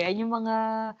 So, yan yung mga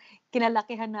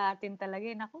kinalakihan natin talaga.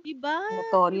 Naku, diba?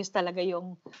 Notorious talaga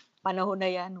yung panahon na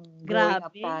yan, nung growing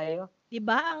up tayo.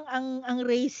 Diba ang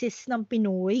racist ng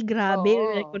Pinoy, grabe.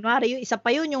 Like, kunwari yung isa pa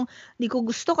yun, yung di ko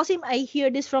gusto kasi I hear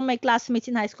this from my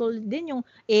classmates in high school din, yung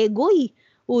Egoy.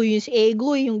 Yung si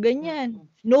Egoy, yung ganyan.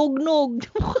 Nog-nog.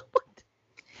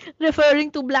 Referring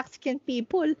to black-skinned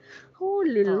people.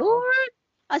 Holy Lord.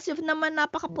 As if naman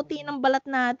napakaputi ng balat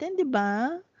natin, di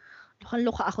ba?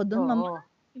 Luka ako doon, mama.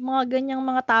 Yung mga ganyang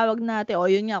mga tawag natin.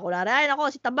 Yun nga, kunwari, ay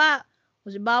nako, si Taba.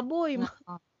 O si Baboy.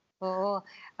 Oo.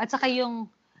 At saka yung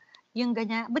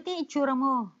ganyan, ba't yung itsura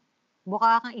mo?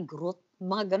 Mukha kang igrot.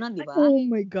 Mga ganon, di ba? Oh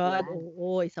my God.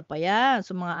 Oo, isa pa yan.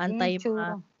 So, mga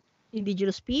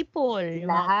indigenous people.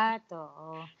 Lahat,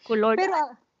 oo.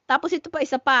 Pero, tapos ito pa,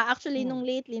 isa pa. Actually, nung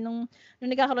lately, nung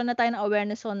nagkakaroon na tayo ng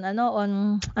awareness on,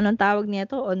 anong tawag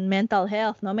nito? On mental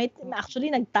health, no?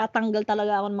 Actually, nagtatanggal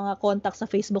talaga ako ng mga contacts sa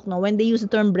Facebook, no? When they use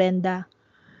the term Brenda.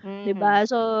 Diba?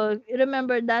 So,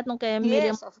 remember that nung kay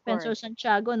Miriam Spencer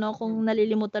Santiago, no? Kung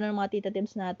nalilimutan ng mga tita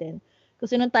tips natin.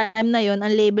 Kasi nung time na yon, ang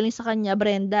labeling sa kanya,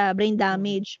 Brenda, brain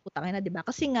damage. Putangin na, diba?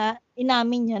 Kasi nga,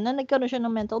 inamin niya na nagkaroon siya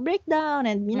ng mental breakdown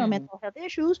and, mental health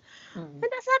issues. And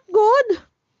that's not good.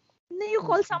 Na you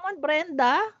call someone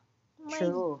Brenda?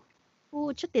 True.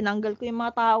 Putya, tinanggal ko yung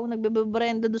mga tao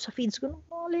nagbe-Brenda doon sa feeds ko.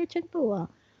 Legend to,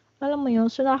 Alam mo yun,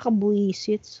 so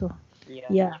nakakabuisit. So,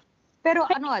 yeah. Pero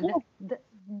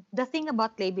the thing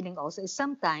about labeling also is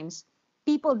sometimes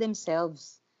people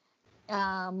themselves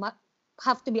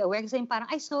have to be aware. Kasi parang,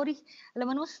 ay sorry, alam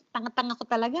mo, tanga-tanga ko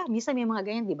talaga. Minsan may mga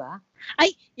ganyan, di ba?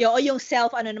 Ay, yung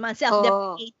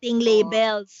self-deprecating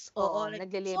labels.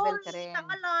 Nagle-label ka rin. Sorry,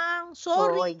 tanga lang.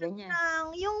 Sorry, ganyan.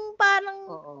 lang. Yung parang,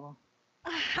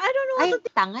 I don't know. Ay,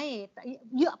 tanga eh.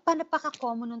 Yung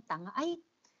napaka-common ng tanga. Ay,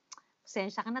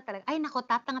 pasensya ka na talaga. Ay, nako,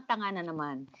 tatanga-tanga na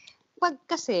naman. Pag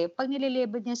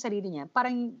nililabel niya sarili niya,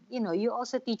 parang, you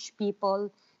also teach people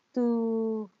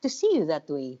to see you that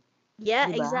way.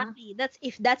 Yeah, diba? Exactly.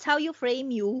 If that's how you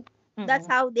frame you, that's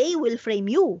how they will frame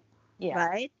you. Yeah.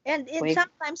 Right? And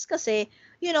sometimes kasi,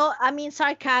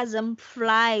 sarcasm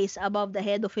flies above the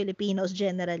head of Filipinos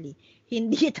generally.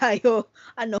 Hindi tayo,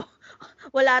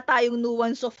 wala tayong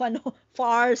nuance of,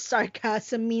 farce,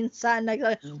 sarcasm, minsan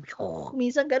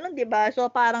ganun, diba? So,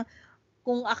 parang,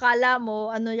 kung akala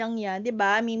mo, yan, di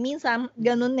ba? I mean, minsan,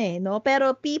 ganun no?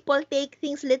 Pero people take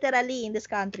things literally in this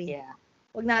country. Yeah.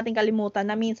 Huwag natin kalimutan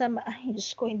na minsan, ay,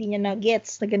 Diyos ko, hindi niya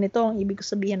na-gets na ganito ang ibig ko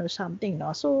sabihin or something,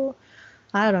 no? So,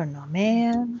 I don't know,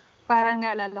 man. Parang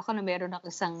naalala ko na meron ako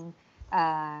isang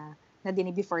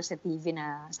nadinig before sa TV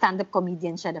na stand-up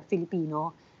comedian siya na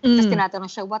Filipino. Tapos tinatanong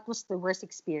siya, what was the worst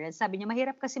experience? Sabi niya,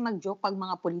 mahirap kasi mag-joke pag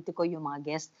mga politiko yung mga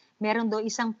guest. Meron daw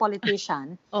isang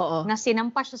politician na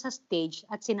sinampa siya sa stage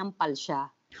at sinampal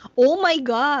siya. Oh my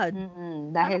God!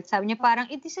 Dahil sabi niya parang,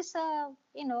 this is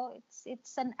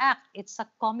it's an act. It's a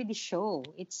comedy show.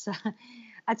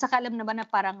 At saka alam naman na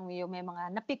parang may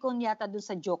mga napikon yata dun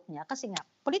sa joke niya kasi nga,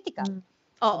 political.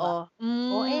 Oo.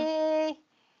 O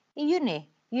yun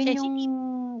Yun yung,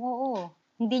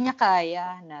 hindi niya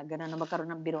kaya na gano'n na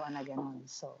magkaroon ng biruan na gano'n.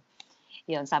 So,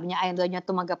 yun, sabi niya, ayaw daw niya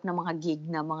tumanggap ng mga gig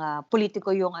na mga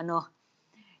politiko yung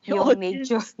yung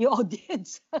nature, yung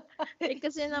audience.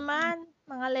 Kasi naman,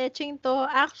 mga leching to,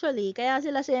 actually, kaya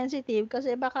sila sensitive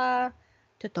kasi baka,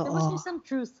 totoo. There must be some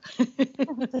truth.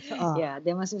 Totoo. Yeah,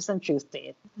 there must be some truth to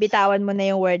it. Bitawan mo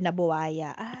na yung word na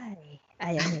buwaya. Ay,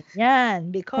 ayaw niya yan.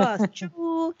 Because,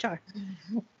 true. Char.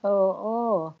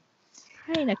 Oo.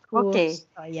 Ay, naku. Okay.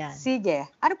 So, yan. Sige.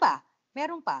 Ano pa?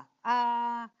 Meron pa.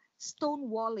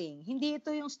 Stonewalling. Hindi ito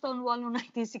yung Stonewall noong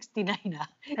 1969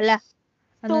 Hala.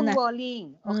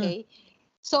 Stonewalling. Okay.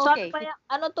 So, okay.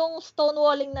 Ano tong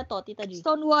stonewalling na to, Tita G?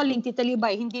 Stonewalling, Tita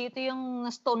Libay. Hindi ito yung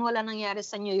Stonewall na nangyari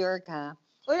sa New York, ha?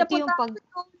 Ito yung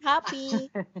happy.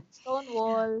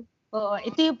 Stonewall. Oo,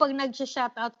 ito yung pag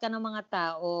nag-shoutout ka ng mga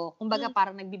tao, kumbaga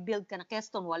parang nagbi-build ka na, kaya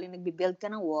Stonewalling, nagbi-build ka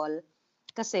ng wall,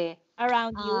 kasi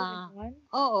around you.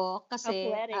 Oo,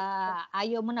 kasi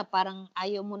ayaw mo na, parang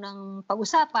ayaw mo nang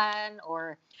pag-usapan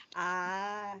or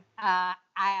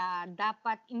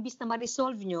dapat imbis na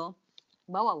ma-resolve nyo,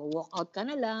 bawa, walk out ka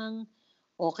na lang,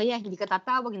 o kaya hindi ka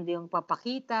tatawag, hindi yung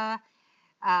papakita,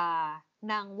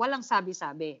 nang walang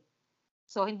sabi-sabi.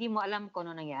 So, hindi mo alam kung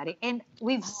ano nangyari. And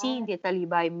we've seen, Tita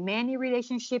Libay, many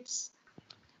relationships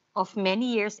of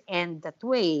many years end that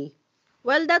way.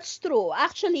 Well, that's true.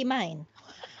 Actually, mine.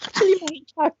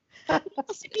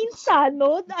 Kasi minsan,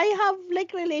 no, I have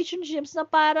like relationships na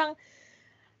parang,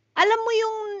 alam mo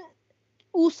yung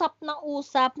usap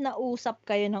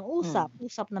kayo ng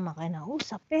usap naman kayo ng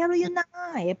usap. Pero yun na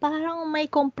nga parang may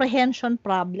comprehension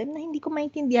problem na hindi ko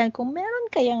maintindihan kung meron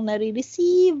kayang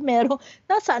nare-receive,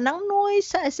 nasaan ang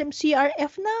noise sa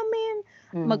SMCRF namin,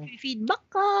 mag-feedback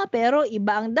ka, pero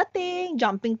iba ang dating,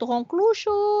 jumping to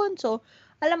conclusion. So,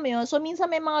 alam mo yun, so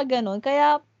minsan may mga ganun,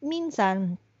 kaya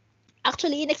minsan,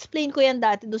 actually, in-explain ko yan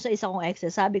dati doon sa isa kong ex,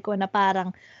 sabi ko na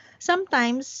parang,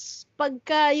 sometimes,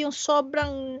 pagka yung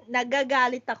sobrang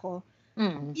nagagalit ako,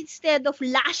 instead of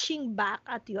lashing back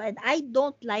at you, and I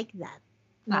don't like that,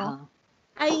 no?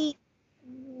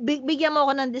 Bigyan mo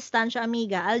ako ng distansya,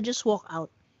 amiga, I'll just walk out.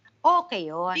 Okay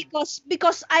yun.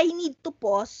 Because I need to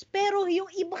pause, pero yung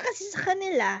iba kasi sa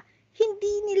kanila,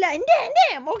 hindi, hindi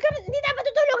dapat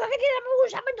tutulog, hindi dapat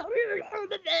mag-usapan,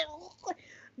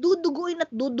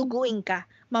 duduguin ka,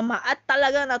 mama, at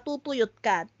talaga natutuyot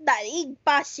ka. Daig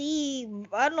pa si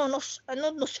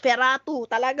Nosferatu,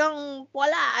 talagang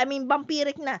wala,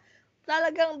 vampiric na.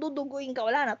 Talagang duduguin ka,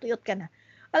 wala, natuyot ka na.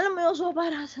 Alam mo yun, so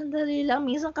para sandali lang,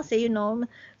 minsan kasi,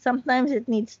 sometimes it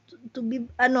needs to be,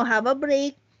 have a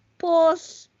break,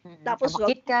 pause, tapos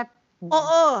KitKat.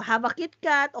 Oo, have a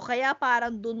KitKat, o kaya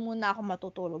parang dun muna ako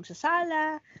matutulog sa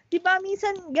sala. Diba,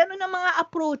 minsan, ganun ang mga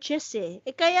approaches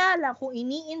kaya lang, kung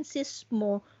ini-insist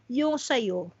mo yung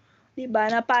sa'yo, diba,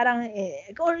 na parang,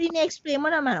 or ini-explain mo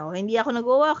naman, hindi ako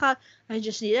nag-walk, I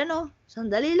just need,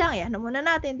 sandali lang, muna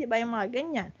natin, diba, yung mga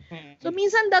ganyan. So,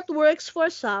 minsan that works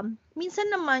for some, minsan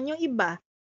naman yung iba,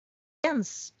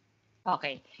 yes.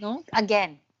 Okay. No?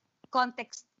 Again,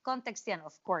 context yan,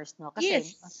 of course, no? Kasi,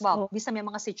 bisa may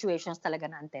mga situations talaga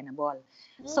na untenable.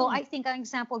 So, I think ang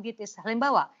example dito is,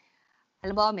 halimbawa,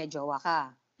 may jowa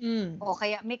ka. O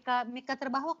kaya may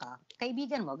katrabaho ka,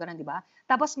 kaibigan mo, ganun, di ba?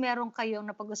 Tapos meron kayong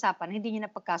napag-usapan, hindi nyo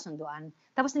napagkasunduan,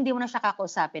 tapos hindi mo na siya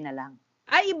kakausapin na lang.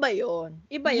 Ay, iba yun.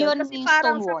 Yun kasi yung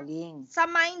parang stonewalling. Sa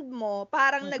mind mo,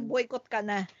 parang nag-boycott ka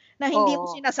na hindi mo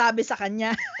sinasabi sa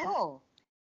kanya. Oo.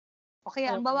 O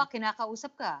kaya, halimbawa,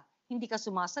 kinakausap ka, hindi ka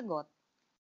sumasagot,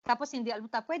 tapos hindi alam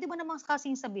mo, pwede mo namang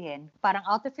kasing sabihin, parang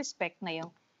out of respect na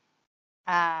yung,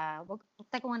 huwag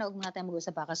muna tayo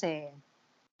mag-usap kasi,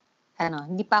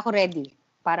 hindi pa ako ready.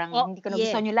 Parang hindi ko na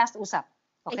gusto yung last usap.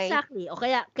 Okay? Exactly. O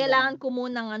kaya, kailangan ko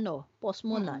munang pause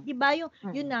muna. Diba yun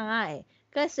na nga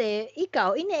Kasi,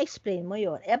 ikaw, ini-explain mo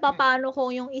yun. Paano kung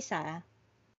yung isa,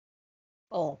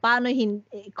 paano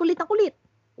kulit na kulit?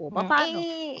 Paano?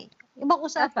 Ibang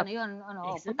usapan na yun.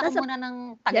 Punta ka muna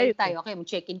ng Tagaytay. Okay,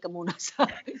 check-in ka muna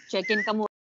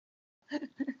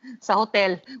sa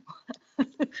hotel.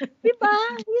 Diba?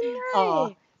 Yun nga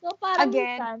So, parang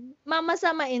minsan,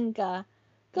 mamasamain ka.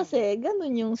 Kasi,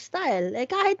 ganun yung style.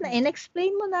 Kahit na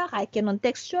in-explain mo na, kahit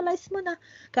kinontextualize mo na,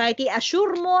 kahit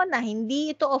i-assure mo na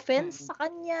hindi ito offense sa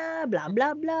kanya, blah,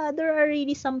 blah, blah. There are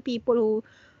really some people who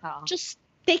just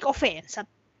take offense.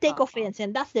 Take offense,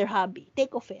 and that's their hobby.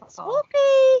 Take offense.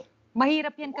 Okay.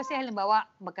 Mahirap yan kasi halimbawa,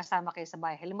 magkasama kayo sa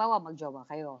bahay. Halimbawa, magjowa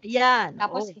kayo. Yan,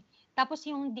 Tapos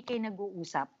yung hindi kayo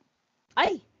nag-uusap.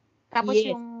 Ay, Tapos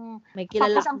yes. yung... May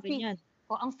kilala tapos ko rin yan.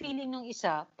 ang feeling ng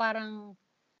isa, parang...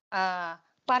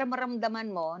 para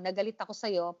maramdaman mo, nagalit ako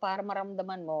sa'yo, para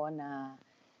maramdaman mo na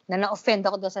na-offend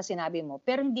ako doon sa sinabi mo.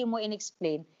 Pero hindi mo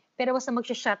in-explain. Pero basta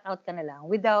mag-shout out ka na lang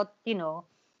without,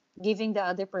 giving the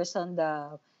other person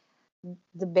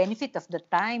the benefit of the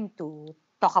time to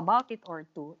talk about it or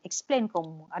to explain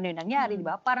kung ano yung nangyari, di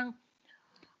ba?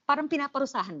 Parang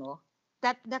pinaparusahan mo.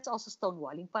 That's also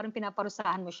stonewalling. Parang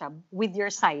pinaparusahan mo siya with your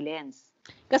silence.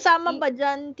 Kasama ba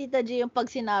dyan, Tita G, yung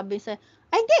pag sinabi sa,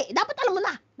 ay hindi, dapat alam mo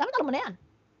na. Dapat alam mo na yan.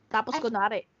 Tapos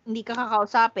kunwari, hindi ka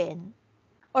kakausapin.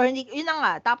 Or hindi, yun na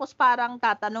nga. Tapos parang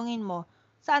tatanungin mo,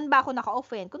 saan ba ako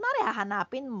naka-offend? Kunwari,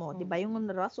 hahanapin mo, di ba, yung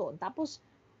rason. Tapos,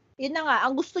 yun na nga,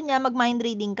 ang gusto niya, mag-mind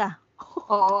reading ka.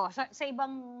 Oo, sa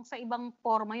ibang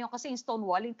forma yun kasi yung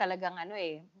stonewalling talagang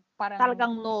parang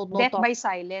talagang no death talk. by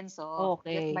silence.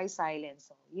 Okay. Death by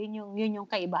silence. Yun yung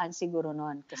kaibahan siguro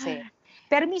noon kasi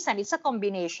pero minsan it's a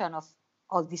combination of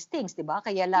all these things, 'di ba?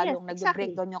 Kaya lalong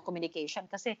nagbe-breakdown yung communication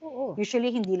kasi usually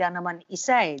hindi lang naman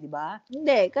isa, 'di ba?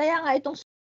 Hindi, kaya nga itong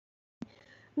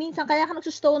minsan kaya ka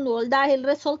nagsustonewall dahil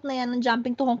result na yan ng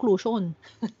jumping to conclusion.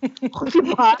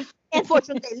 Diba? And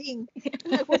fortune telling.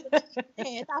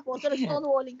 Tapos,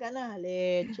 nag-stonewalling ka na.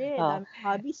 Leche, dami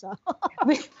hobbies,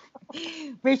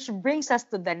 Which brings us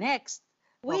to the next.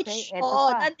 Which,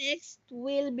 the next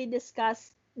will be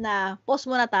discussed na pause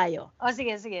muna tayo.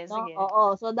 Sige.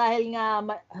 Oo, so dahil na,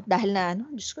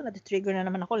 Diyos ko, nati-trigger na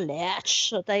naman ako.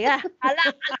 Lech, so tayo,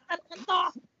 alam to.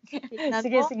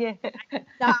 Sige.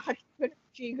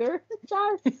 Trigger.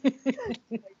 Char.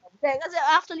 Kasi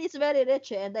actually, it's very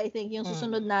rich and I think yung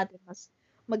susunod natin, mas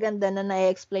maganda na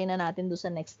na-explain na natin doon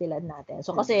sa next tilad natin.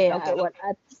 So kasi,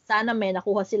 at sana may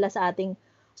nakuha sila sa ating,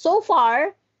 so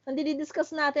far,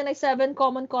 nandidi-discuss natin like 7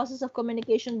 common causes of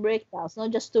communication breakdowns. No?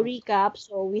 Just to recap,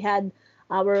 so we had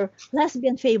our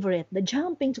lesbian favorite, the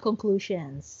jumping to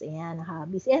conclusions. Ayan,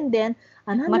 hobbies. And then,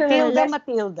 another...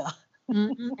 Matilda.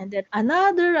 And then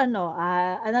another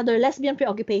lesbian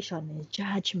preoccupation is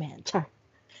judgment.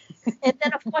 And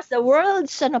then of course the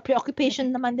world's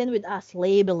preoccupation naman din with us,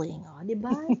 labeling, di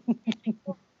ba?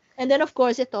 And then of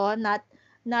course ito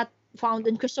not found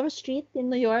in Christopher Street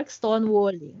in New York,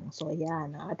 stonewalling. So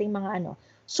yan, ating mga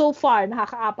so far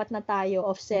nakaka-4 na tayo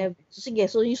of 7. So sige,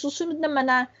 so yung susunod naman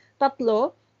na 3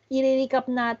 i-recap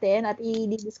natin at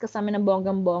i-discuss namin ng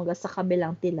bonggang-bongga sa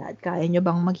kabilang tilad. Kaya nyo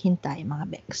bang maghintay,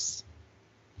 mga Bex?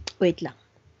 Wait lang.